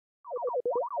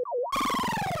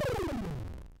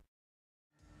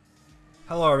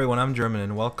Hello everyone, I'm German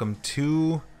and welcome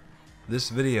to this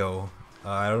video.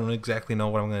 I don't exactly know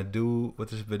what I'm going to do with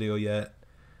this video yet.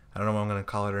 I don't know what I'm going to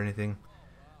call it or anything.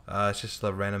 It's just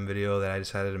a random video that I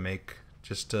decided to make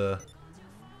just to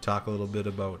talk a little bit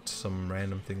about some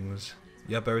random things.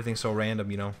 Yep, everything's so random,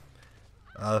 you know.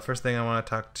 The first thing I want to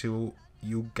talk to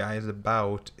you guys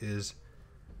about is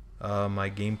my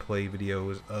gameplay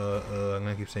videos. I'm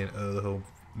going to keep saying the whole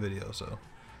video, so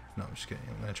no, I'm just kidding.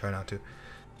 I'm going to try not to.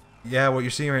 Yeah, what you're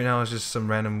seeing right now is just some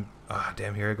random...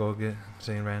 damn, here I go again,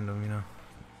 saying random, you know.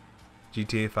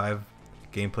 GTA 5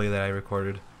 gameplay that I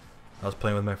recorded. I was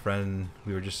playing with my friend and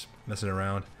we were just messing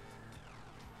around.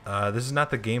 This is not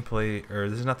the gameplay, or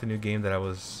this is not the new game that I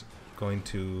was going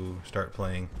to start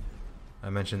playing.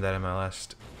 I mentioned that in my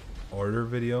last order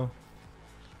video.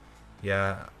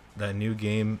 Yeah, that new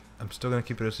game, I'm still going to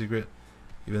keep it a secret,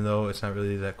 even though it's not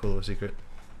really that cool of a secret.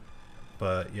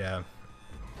 But yeah.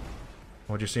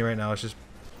 What you're seeing right now is just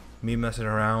me messing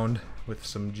around with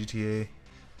some GTA.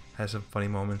 Has some funny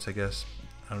moments, I guess.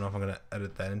 I don't know if I'm going to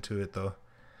edit that into it, though.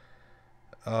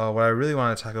 What I really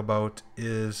want to talk about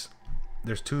is...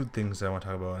 There's two things that I want to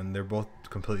talk about, and they're both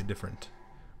completely different.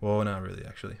 Well, not really,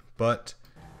 actually. But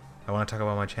I want to talk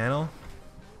about my channel,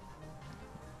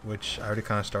 which I already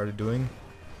kind of started doing.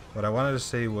 What I wanted to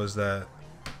say was that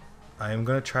I am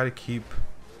going to try to keep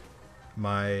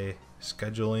my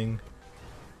scheduling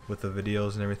with the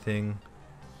videos and everything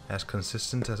as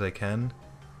consistent as I can.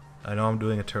 I know I'm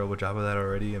doing a terrible job of that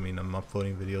already. I mean, I'm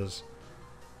uploading videos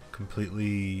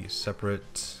completely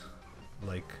separate.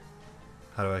 Like,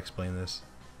 how do I explain this?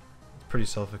 It's pretty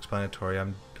self-explanatory.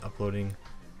 I'm uploading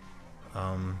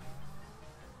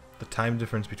the time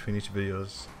difference between each video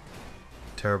is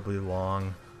terribly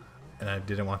long, and I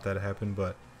didn't want that to happen,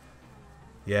 but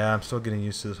yeah, I'm still getting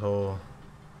used to this whole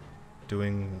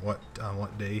doing what on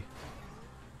what day.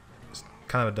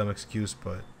 Kind of a dumb excuse,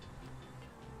 but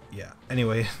yeah.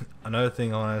 Anyway, another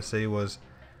thing I wanted to say was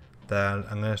that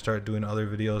I'm going to start doing other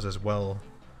videos as well.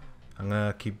 I'm going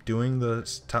to keep doing the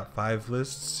top 5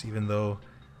 lists, even though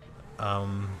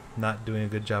not doing a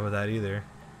good job of that either.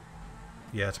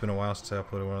 Yeah, it's been a while since I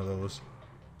uploaded one of those.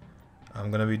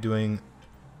 I'm going to be doing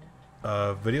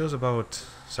videos about...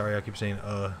 Sorry, I keep saying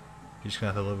you're just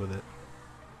going to have to live with it.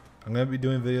 I'm going to be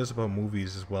doing videos about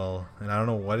movies as well, and I don't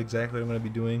know what exactly I'm going to be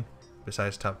doing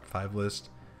besides top 5 list.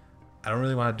 I don't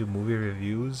really want to do movie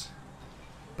reviews,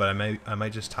 but I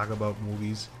might just talk about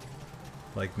movies,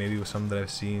 like maybe with some that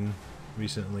I've seen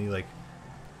recently. Like,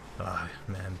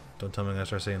 man, don't tell me I'm gonna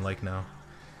start saying like now.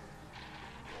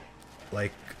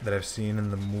 Like that I've seen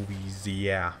in the movies,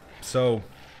 yeah. So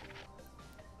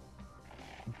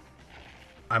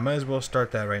I might as well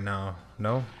start that right now.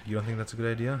 No, you don't think that's a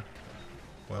good idea?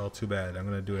 Well, too bad. I'm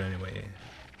gonna do it anyway.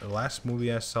 The last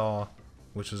movie I saw,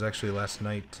 which was actually last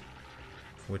night,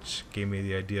 which gave me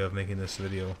the idea of making this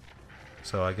video.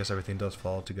 So I guess everything does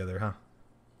fall together, huh?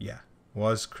 Yeah.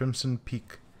 Was Crimson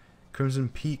Peak. Crimson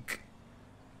Peak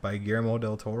by Guillermo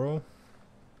del Toro.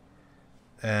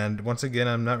 And once again,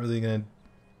 I'm not really gonna...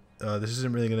 this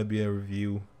isn't really gonna be a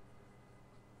review.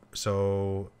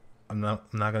 So I'm not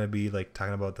gonna be like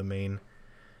talking about the main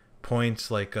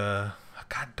points like... God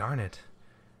darn it.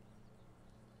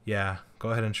 Yeah, go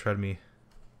ahead and shred me.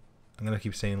 I'm going to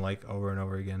keep saying like over and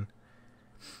over again.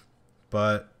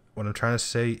 But what I'm trying to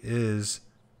say is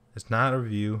it's not a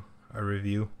review.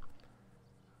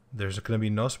 There's going to be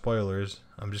no spoilers.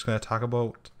 I'm just going to talk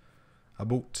about I'm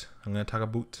going to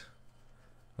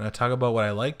talk about what I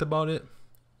liked about it,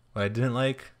 what I didn't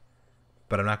like,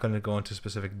 but I'm not going to go into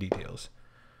specific details.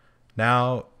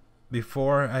 Now,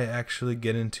 before I actually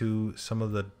get into some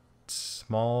of the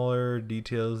smaller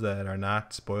details that are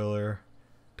not spoiler,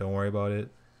 don't worry about it.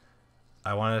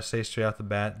 I want to say straight off the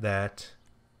bat that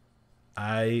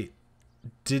I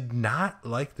did not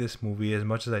like this movie as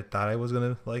much as I thought I was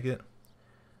going to like it.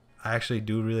 I actually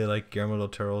do really like Guillermo del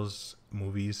Toro's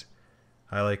movies.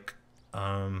 I like,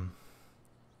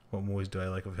 what movies do I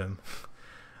like of him?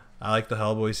 I like the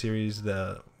Hellboy series.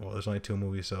 Well, there's only 2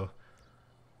 movies, so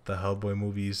the Hellboy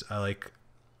movies. I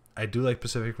do like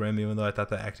Pacific Rim, even though I thought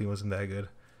the acting wasn't that good.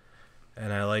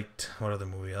 And I liked, what other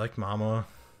movie? I liked Mama,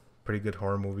 pretty good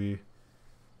horror movie.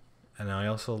 And I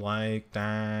also liked,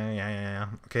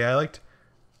 okay, I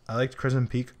liked Crimson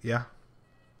Peak, yeah.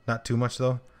 Not too much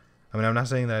though. I mean, I'm not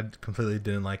saying that I completely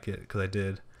didn't like it, because I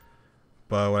did.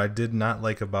 But what I did not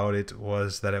like about it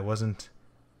was that it wasn't,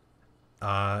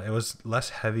 it was less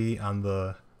heavy on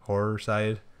the horror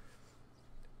side,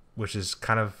 which is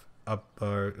kind of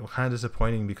kind of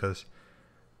disappointing because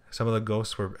some of the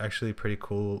ghosts were actually pretty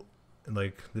cool.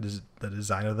 Like the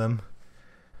design of them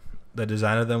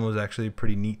was actually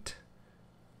pretty neat.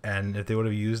 And if they would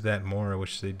have used that more,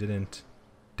 which they didn't,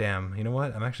 damn, you know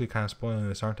what? I'm actually kind of spoiling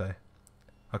this, aren't I?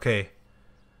 Okay.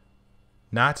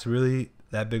 Not really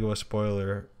that big of a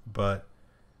spoiler, but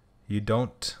you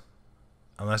don't,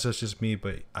 unless it's just me,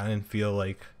 but I didn't feel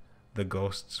like the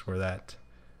ghosts were that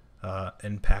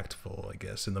impactful, I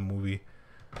guess, in the movie.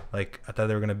 Like, I thought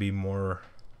they were going to be more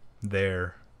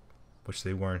there, which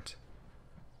they weren't.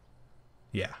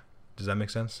 Yeah. Does that make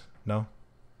sense? No?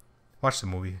 Watch the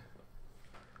movie.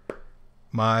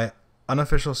 My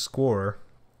unofficial score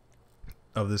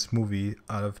of this movie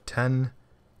out of 10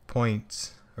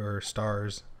 points or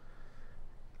stars,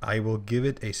 I will give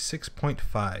it a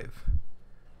 6.5.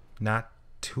 Not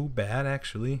too bad,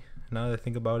 actually, now that I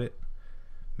think about it.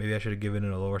 Maybe I should have given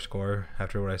it a lower score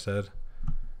after what I said.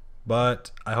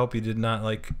 But I hope you did not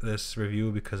like this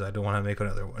review, because I don't want to make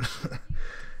another one.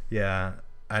 Yeah,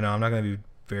 I know I'm not going to be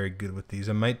very good with these.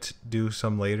 I might do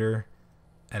some later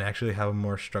and actually have them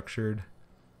more structured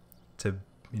to,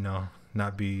 you know,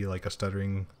 not be like a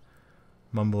stuttering,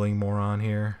 mumbling moron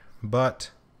here.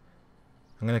 But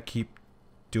I'm going to keep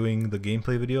doing the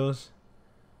gameplay videos.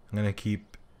 I'm going to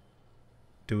keep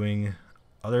doing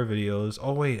other videos.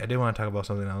 Oh, wait, I did want to talk about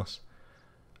something else.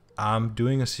 I'm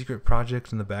doing a secret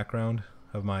project in the background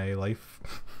of my life.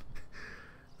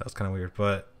 That was kind of weird,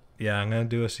 but yeah, I'm gonna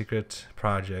do a secret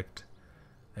project,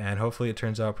 and hopefully it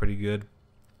turns out pretty good.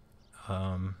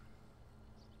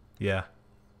 Yeah,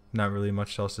 not really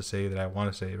much else to say that I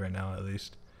want to say right now, at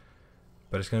least,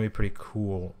 but it's gonna be pretty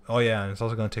cool. Oh yeah, and it's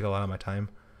also gonna take a lot of my time.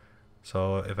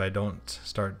 So if I don't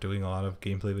start doing a lot of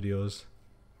gameplay videos,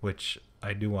 which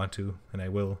I do want to, and I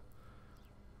will,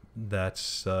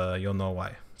 that's you'll know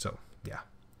why. So yeah,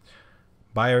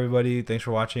 bye everybody, thanks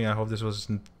for watching. I hope this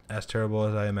wasn't as terrible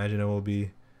as I imagine it will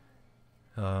be.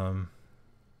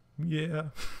 Yeah.